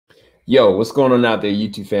Yo, what's going on out there,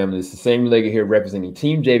 YouTube family? This is Sammy Leggett here representing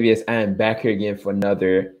Team JVS. I am back here again for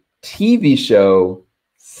another TV show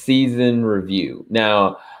season review.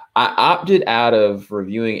 Now, I opted out of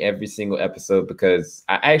reviewing every single episode because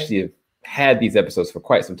I actually have had these episodes for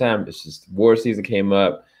quite some time. It's just war season came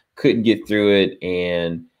up, couldn't get through it,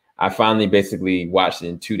 and I finally basically watched it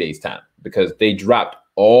in 2 days' time because they dropped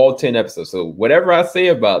all 10 episodes. So whatever I say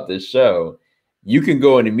about this show, you can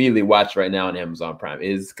go and immediately watch right now on Amazon Prime. It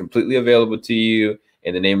is completely available to you,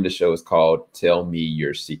 and the name of the show is called Tell Me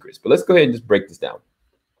Your Secrets. But let's go ahead and just break this down.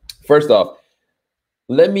 First off,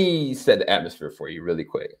 let me set the atmosphere for you really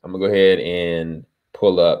quick. I'm going to go ahead and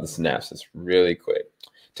pull up the synopsis really quick.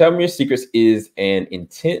 Tell Me Your Secrets is an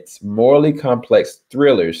intense, morally complex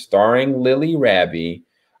thriller starring Lily Rabe,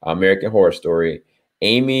 American Horror Story,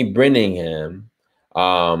 Amy Brenningham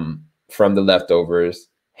from The Leftovers,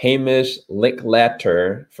 Hamish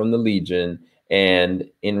Linklater from The Legion, and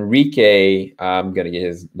Enrique, I'm going to get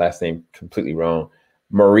his last name completely wrong,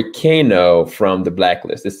 Moricano from The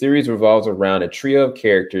Blacklist. The series revolves around a trio of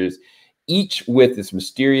characters, each with this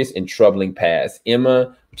mysterious and troubling past.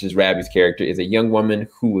 Emma, which is Rabi's character, is a young woman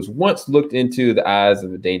who was once looked into the eyes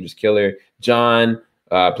of a dangerous killer. John,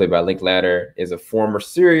 played by Linklater, is a former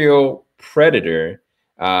serial predator,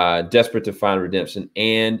 desperate to find redemption.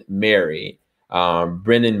 And Mary,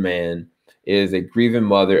 Brennan Man, is a grieving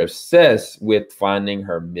mother obsessed with finding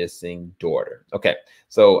her missing daughter. Okay,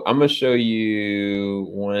 so I'm gonna show you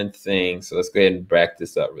one thing. So let's go ahead and back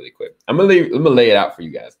this up really quick. I'm gonna lay it out for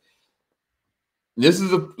you guys. This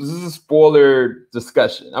is a spoiler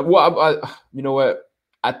discussion. You know what?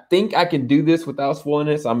 I think I can do this without spoiling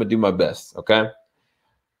it, so I'm gonna do my best. Okay.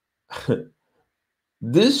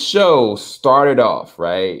 This show started off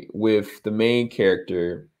right with the main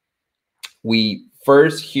character. We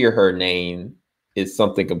first hear her name is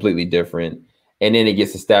something completely different, and then it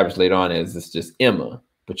gets established later on as it's just Emma.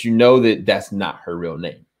 But you know that that's not her real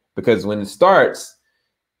name, because when it starts,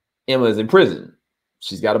 Emma is in prison.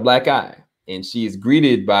 She's got a black eye, and she is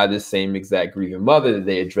greeted by this same exact grieving mother that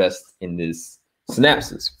they addressed in this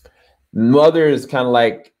synopsis. Mother is kind of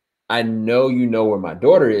like, I know you know where my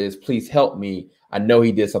daughter is. Please help me. I know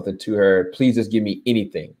he did something to her. Please just give me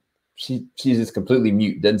anything. She's just completely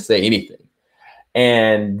mute, doesn't say anything.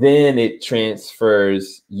 And then it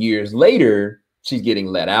transfers years later. She's getting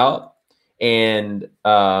let out, and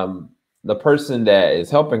the person that is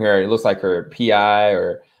helping her, it looks like her PI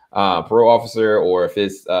or parole officer, or if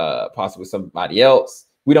it's possibly somebody else,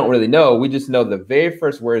 we don't really know. We just know the very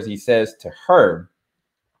first words he says to her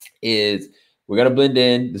is, "We're going to blend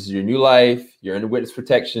in. This is your new life. You're under witness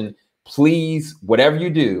protection. Please, whatever you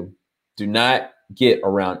do, do not get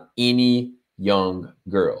around any young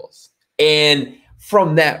girls." And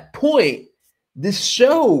from that point, this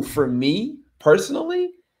show, for me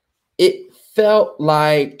personally, it felt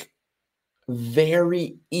like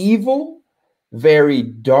very evil, very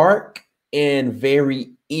dark, and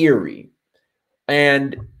very eerie.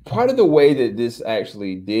 And part of the way that this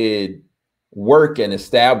actually did work and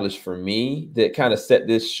establish for me that kind of set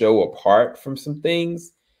this show apart from some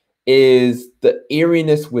things is the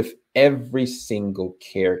eeriness with every single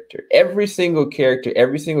character. Every single character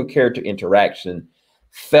interaction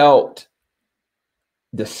felt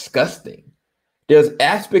disgusting. There's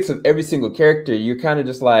aspects of every single character you're kind of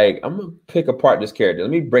just like, I'm gonna pick apart this character.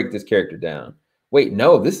 Let me break this character down. Wait,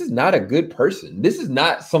 no, this is not a good person. This is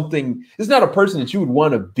not a person that you would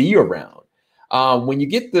want to be around. When you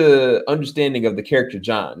get the understanding of the character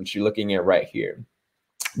John, which you're looking at right here,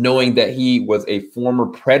 knowing that he was a former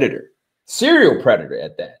predator, serial predator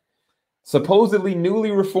at that, supposedly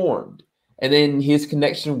newly reformed, and then his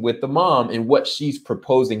connection with the mom and what she's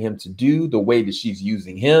proposing him to do, the way that she's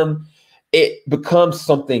using him, it becomes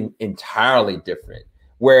something entirely different,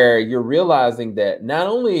 where you're realizing that not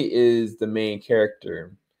only is the main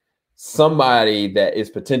character somebody that is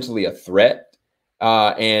potentially a threat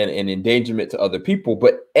and an endangerment to other people,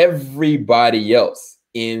 but everybody else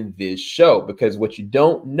in this show, because what you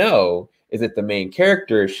don't know is that the main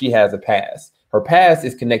character, she has a past. Her past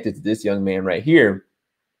is connected to this young man right here,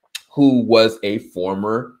 who was a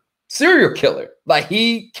former serial killer. Like,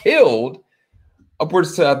 he killed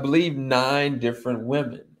upwards to, I believe, 9 different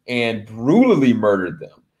women and brutally murdered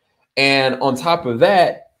them. And on top of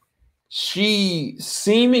that, she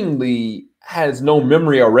seemingly has no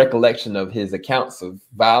memory or recollection of his accounts of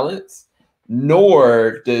violence,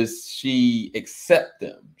 nor does she accept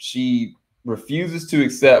them. She refuses to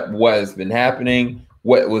accept what has been happening,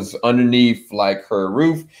 what was underneath like her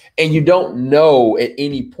roof. And you don't know at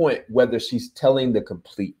any point whether she's telling the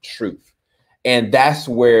complete truth. And that's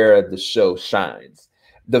where the show shines.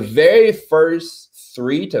 The very first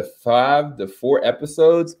 3 to 5 to 4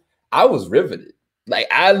 episodes, I was riveted. Like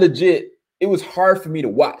I legit, it was hard for me to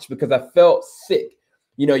watch because I felt sick.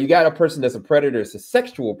 You know, you got a person that's a predator, it's a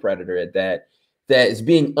sexual predator at that is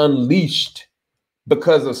being unleashed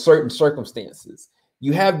because of certain circumstances.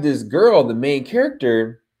 You have this girl, the main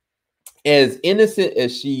character, as innocent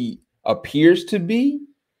as she appears to be,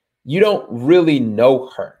 you don't really know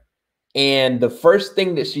her. And the first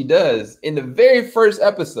thing that she does in the very first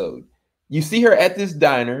episode, you see her at this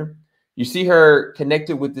diner, you see her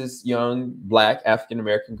connected with this young Black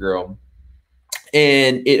African-American girl,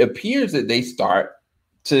 and it appears that they start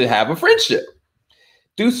to have a friendship.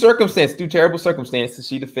 Through terrible circumstances,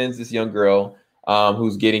 she defends this young girl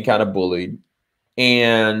who's getting kind of bullied.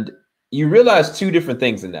 And you realize 2 different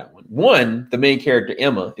things in that one. One, the main character,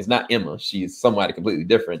 Emma, is not Emma. She is somebody completely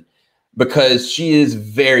different because she is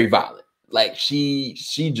very violent. Like she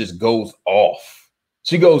just goes off.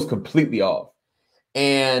 She goes completely off.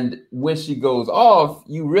 And when she goes off,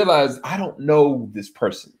 you realize, I don't know this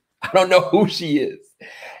person. I don't know who she is.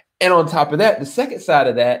 And on top of that, the second side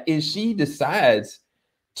of that is she decides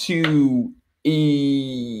to,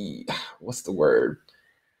 what's the word?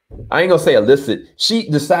 I ain't gonna say illicit. She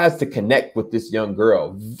decides to connect with this young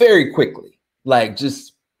girl very quickly. Like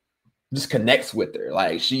just connects with her.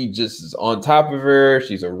 Like she just is on top of her.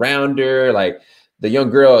 She's around her. Like the young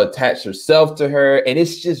girl attached herself to her. And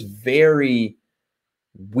it's just very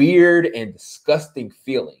weird and disgusting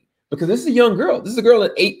feeling because this is a young girl. This is a girl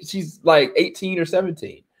at 8. She's like 18 or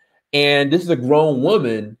 17. And this is a grown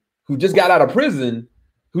woman who just got out of prison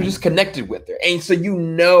who just connected with her. And so you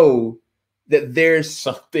know that there's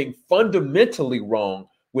something fundamentally wrong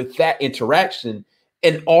with that interaction.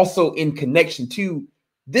 And also in connection to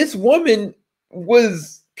this woman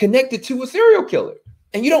was connected to a serial killer.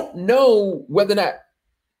 And you don't know whether or not,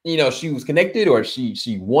 you know, she was connected or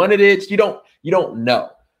she wanted it. You don't know.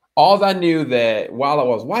 All I knew that while I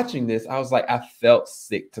was watching this, I was like, I felt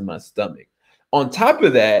sick to my stomach. On top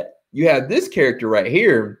of that, you have this character right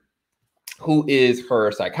here who is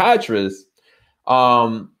her psychiatrist.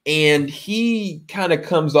 And he kind of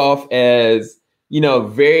comes off as, you know,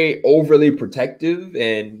 very overly protective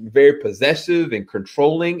and very possessive and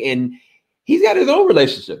controlling. And he's got his own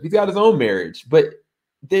relationship. He's got his own marriage, but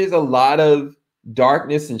there's a lot of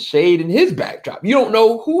darkness and shade in his backdrop. You don't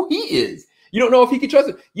know who he is. You don't know if he can trust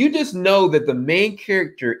him. You just know that the main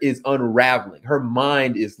character is unraveling. Her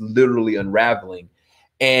mind is literally unraveling.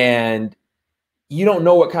 And you don't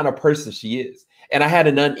know what kind of person she is. And I had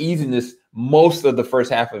an uneasiness most of the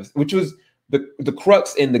first half of it, which was the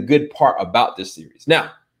crux and the good part about this series.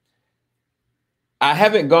 Now, I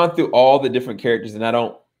haven't gone through all the different characters and I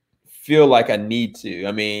don't feel like I need to.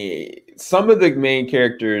 I mean, some of the main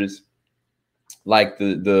characters, like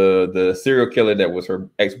the serial killer that was her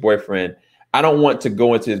ex-boyfriend, I don't want to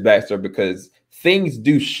go into his backstory because things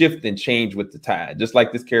do shift and change with the tide. Just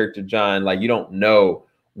like this character, John, like you don't know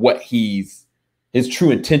what his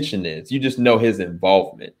true intention is. You just know his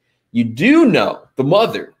involvement. You do know the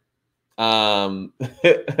mother,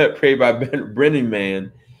 played by Brennan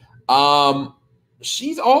Man.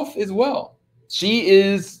 She's off as well. She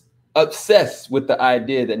is obsessed with the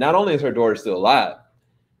idea that not only is her daughter still alive,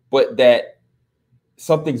 but that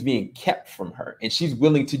something's being kept from her. And she's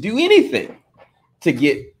willing to do anything to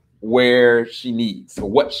get where she needs or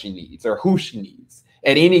what she needs or who she needs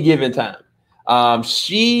at any given time.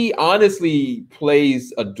 She honestly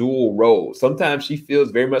plays a dual role. Sometimes she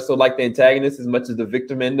feels very much so like the antagonist as much as the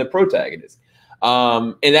victim and the protagonist.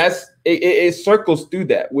 And it circles through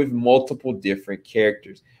that with multiple different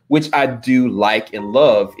characters, which I do like and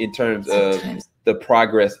love in terms of the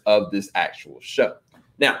progress of this actual show.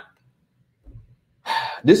 Now,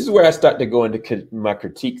 this is where I start to go into my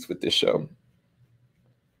critiques with this show.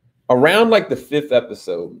 Around like the 5th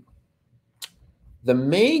episode, the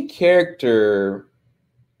main character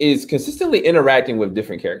is consistently interacting with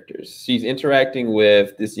different characters. She's interacting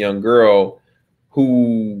with this young girl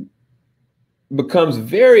who becomes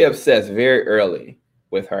very obsessed very early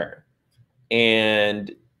with her.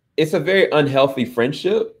 And it's a very unhealthy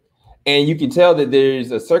friendship. And you can tell that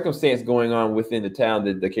there's a circumstance going on within the town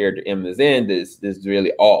that the character Emma is in that's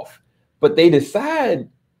really off. But they decide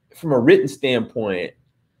from a written standpoint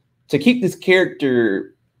to keep this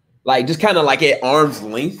character like just kind of like at arm's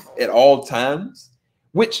length at all times,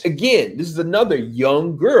 which again, this is another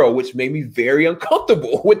young girl, which made me very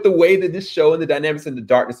uncomfortable with the way that this show and the dynamics and the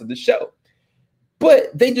darkness of the show.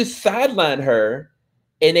 But they just sideline her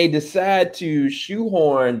and they decide to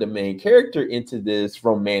shoehorn the main character into this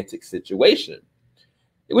romantic situation,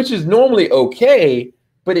 which is normally okay,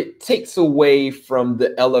 but it takes away from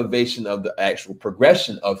the elevation of the actual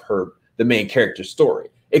progression of the main character's story.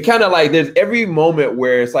 It kind of like there's every moment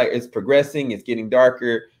where it's like it's progressing, it's getting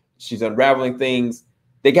darker, she's unraveling things.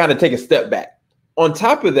 They kind of take a step back. On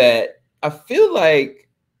top of that, I feel like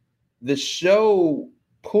the show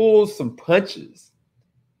pulls some punches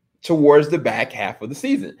towards the back half of the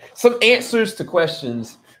season. Some answers to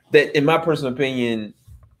questions that, in my personal opinion,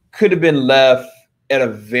 could have been left at a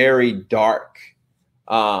very dark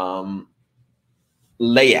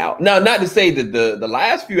layout. Now, not to say that the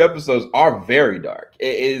last few episodes are very dark.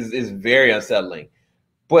 It is very unsettling.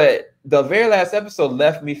 But the very last episode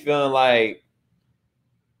left me feeling like,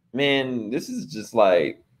 man, this is just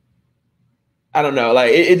like, I don't know,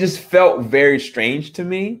 like it just felt very strange to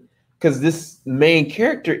me because this main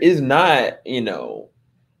character is not,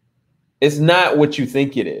 it's not what you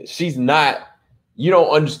think it is. She's not, you don't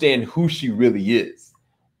understand who she really is.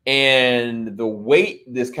 And the weight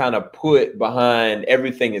this kind of put behind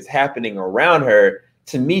everything that's happening around her,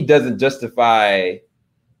 to me, doesn't justify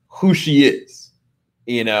who she is,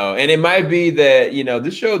 and it might be that,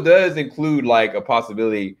 this show does include like a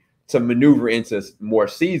possibility to maneuver into more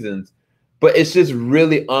seasons, but it's just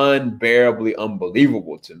really unbearably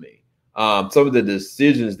unbelievable to me. Some of the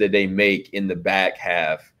decisions that they make in the back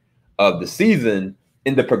half of the season,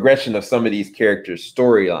 in the progression of some of these characters'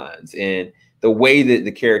 storylines, and the way that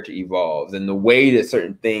the character evolves, and the way that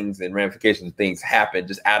certain things and ramifications of things happen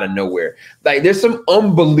just out of nowhere. Like there's some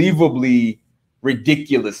unbelievably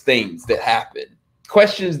ridiculous things that happen.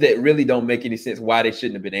 Questions that really don't make any sense, why they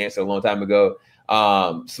shouldn't have been answered a long time ago.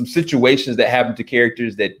 Some situations that happen to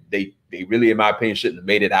characters that they really, in my opinion, shouldn't have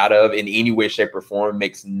made it out of in any way, shape, or form.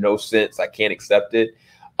 Makes no sense. I can't accept it.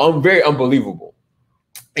 Very unbelievable.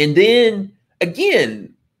 And then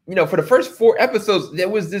again, for the first 4 episodes, there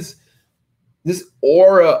was this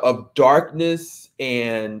aura of darkness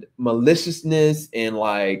and maliciousness and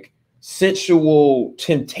like sensual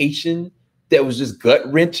temptation that was just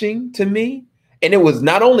gut-wrenching to me. And it was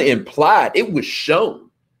not only implied, it was shown.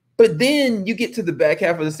 But then you get to the back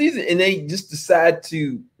half of the season and they just decide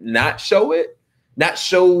to not show it, not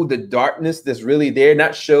show the darkness that's really there,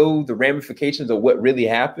 not show the ramifications of what really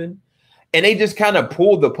happened. And they just kind of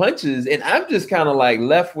pull the punches. And I'm just kind of like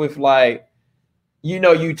left with like,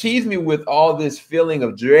 you tease me with all this feeling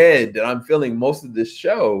of dread that I'm feeling most of this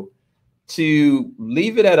show, to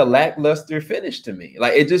leave it at a lackluster finish to me.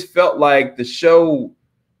 Like it just felt like the show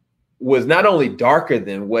was not only darker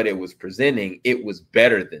than what it was presenting, it was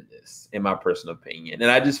better than this, in my personal opinion. And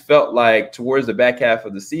I just felt like towards the back half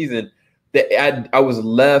of the season that I was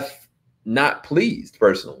left not pleased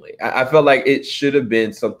personally. I felt like it should have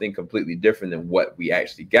been something completely different than what we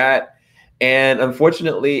actually got. And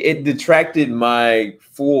unfortunately, it detracted my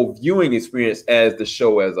full viewing experience as the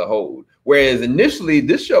show as a whole. Whereas initially,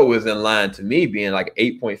 this show was in line to me being like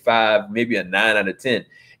 8.5, maybe a 9 out of 10.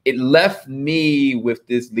 It left me with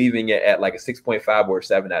this leaving it at like a 6.5 or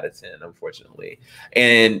 7 out of 10, unfortunately.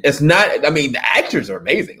 And it's not, I mean, the actors are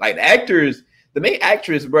amazing. Like the main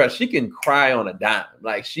actress, bro, she can cry on a dime.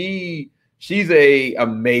 Like she's a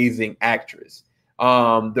amazing actress.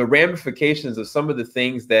 The ramifications of some of the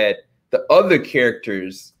things that the other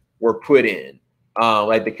characters were put in,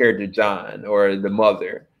 like the character John or the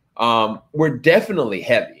mother, were definitely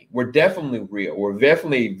heavy. We're definitely real. We're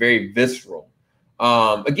definitely very visceral.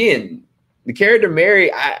 Again, the character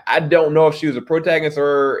Mary, I don't know if she was a protagonist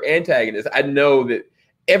or antagonist. I know that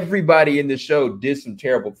everybody in the show did some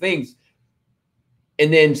terrible things,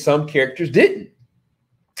 and then some characters didn't.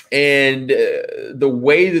 And the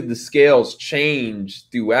way that the scales change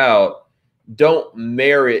throughout don't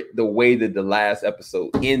merit the way that the last episode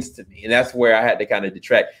ends to me. And that's where I had to kind of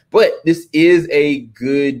detract. But this is a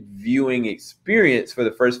good viewing experience for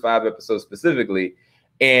the first 5 episodes specifically.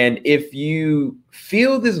 And if you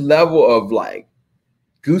feel this level of like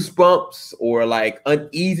goosebumps or like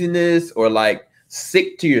uneasiness or like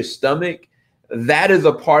sick to your stomach, that is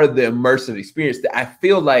a part of the immersive experience that I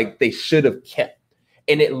feel like they should have kept.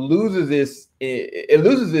 And it loses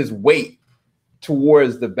this weight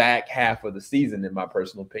towards the back half of the season, in my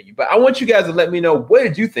personal opinion. But I want you guys to let me know, what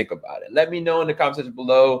did you think about it? Let me know in the comment section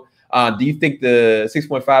below. Do you think the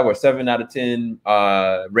 6.5 or 7 out of 10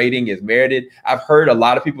 rating is merited? I've heard a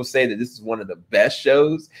lot of people say that this is one of the best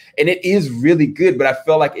shows, and it is really good, but I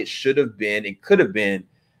felt like it should have been, it could have been,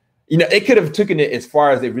 it could have taken it as far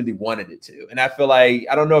as they really wanted it to. And I feel like,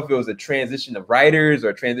 I don't know if it was a transition of writers or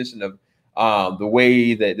a transition of the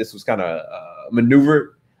way that this was kind of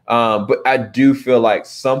maneuvered. But I do feel like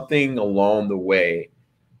something along the way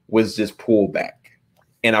was just pulled back.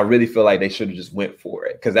 And I really feel like they should have just went for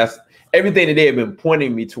it, because that's everything that they had been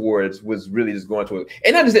pointing me towards was really just going towards.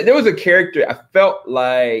 And I just there was a character I felt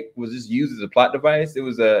like was just used as a plot device. It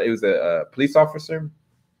was a police officer.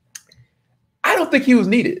 I don't think he was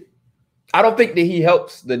needed. I don't think that he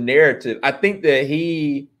helps the narrative. I think that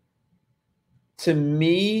he, to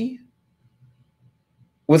me,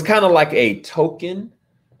 was kind of like a token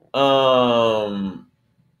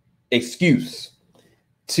excuse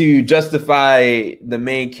to justify the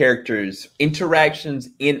main character's interactions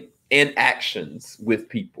and actions with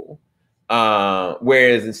people.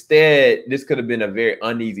 Whereas instead, this could have been a very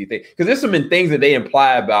uneasy thing, because there's some things that they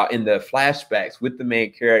imply about in the flashbacks with the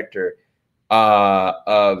main character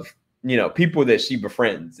of, you know, people that she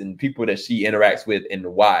befriends and people that she interacts with and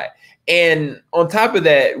why. And on top of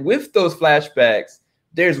that, with those flashbacks,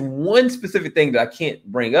 there's one specific thing that I can't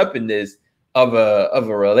bring up in this of a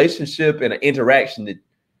relationship and an interaction that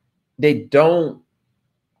they don't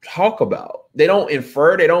talk about. They don't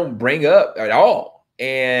infer, they don't bring up at all.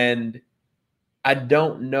 And I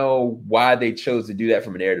don't know why they chose to do that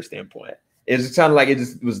from a narrative standpoint. It's kind of like it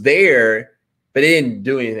just was there, but they didn't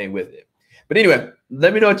do anything with it. But anyway,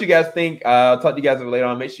 let me know what you guys think. I'll talk to you guys later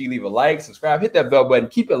on. Make sure you leave a like, subscribe, hit that bell button,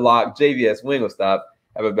 keep it locked. JVS, we ain't gonna stop.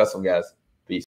 Have a best one, guys.